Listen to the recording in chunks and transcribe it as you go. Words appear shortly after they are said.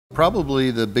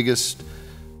Probably the biggest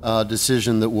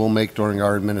decision that we'll make during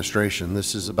our administration.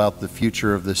 This is about the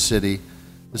future of the city.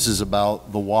 This is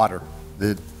about the water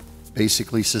that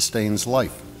basically sustains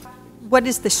life. What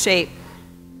is the shape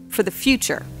for the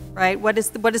future, right? What does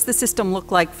the system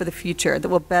look like for the future that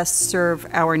will best serve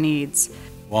our needs?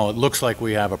 Well, it looks like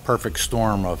we have a perfect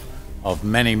storm of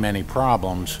many, many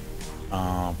problems.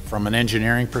 From an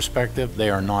engineering perspective, they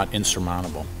are not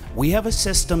insurmountable. We have a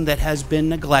system that has been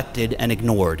neglected and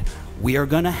ignored. We are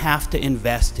going to have to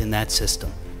invest in that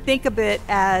system. Think of it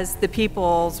as the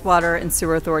People's Water and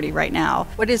Sewer Authority right now.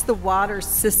 What is the water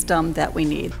system that we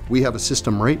need? We have a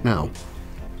system right now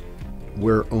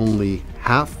where only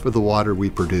half of the water we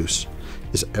produce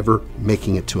is ever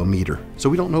making it to a meter. So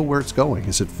we don't know where it's going.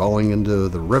 Is it falling into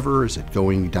the river? Is it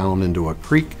going down into a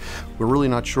creek? We're really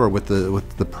not sure what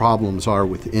the problems are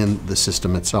within the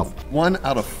system itself. 1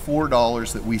 out of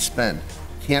 $4 that we spend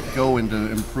can't go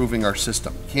into improving our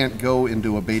system, can't go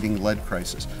into abating lead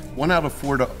crisis. 1 out of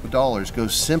 $4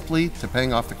 goes simply to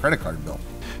paying off the credit card bill.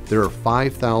 There are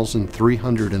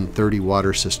 5,330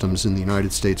 water systems in the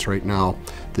United States right now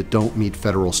that don't meet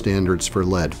federal standards for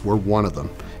lead. We're one of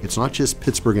them. It's not just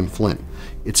Pittsburgh and Flint.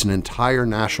 It's an entire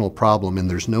national problem, and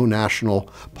there's no national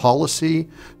policy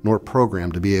nor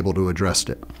program to be able to address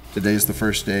it. Today's the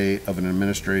first day of an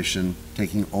administration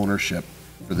taking ownership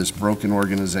for this broken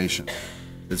organization.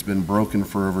 It's been broken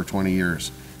for over 20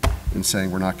 years, and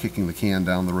saying we're not kicking the can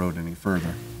down the road any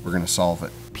further. We're going to solve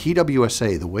it.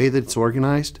 PWSA, the way that it's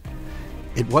organized,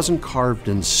 it wasn't carved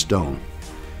in stone.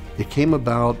 It came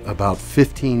about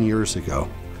 15 years ago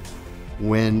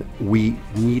when we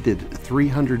needed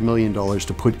 $300 million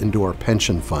to put into our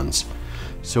pension funds.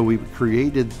 So we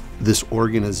created this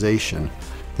organization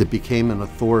that became an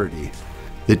authority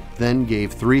that then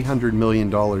gave $300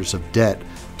 million of debt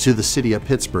to the city of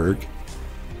Pittsburgh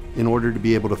in order to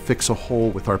be able to fix a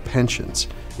hole with our pensions.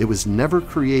 It was never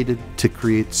created to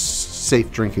create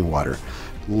safe drinking water,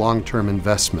 long-term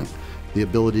investment, the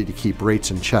ability to keep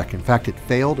rates in check. In fact, it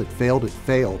failed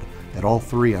at all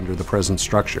three under the present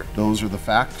structure. Those are the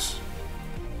facts.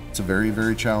 It's a very,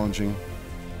 very challenging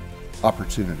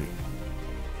opportunity,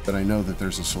 but I know that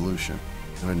there's a solution,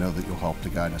 and I know that you'll help to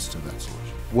guide us to that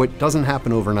solution. What doesn't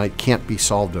happen overnight can't be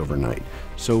solved overnight.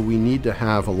 So we need to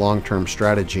have a long-term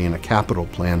strategy and a capital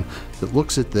plan that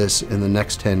looks at this in the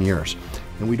next 10 years.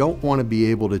 And we don't want to be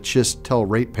able to just tell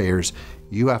ratepayers,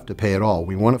 you have to pay it all.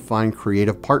 We want to find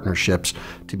creative partnerships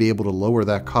to be able to lower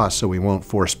that cost so we won't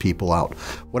force people out.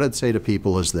 What I'd say to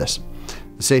people is this: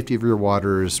 the safety of your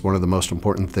water is one of the most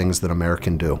important things that America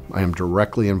can do. I am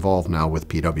directly involved now with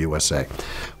PWSA.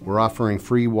 We're offering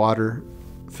free water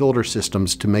filter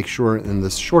systems to make sure in the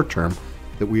short term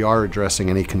that we are addressing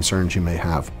any concerns you may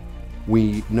have.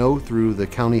 We know through the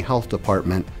county health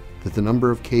department that the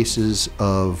number of cases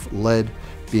of lead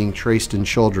being traced in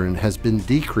children has been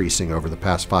decreasing over the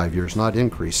past 5 years, not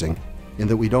increasing, and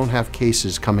that we don't have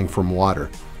cases coming from water.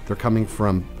 They're coming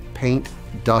from paint,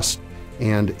 dust,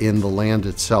 and in the land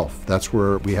itself. That's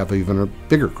where we have even a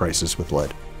bigger crisis with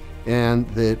lead. And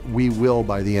that we will,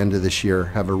 by the end of this year,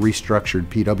 have a restructured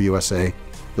PWSA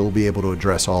that will be able to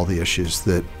address all the issues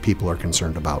that people are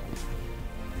concerned about.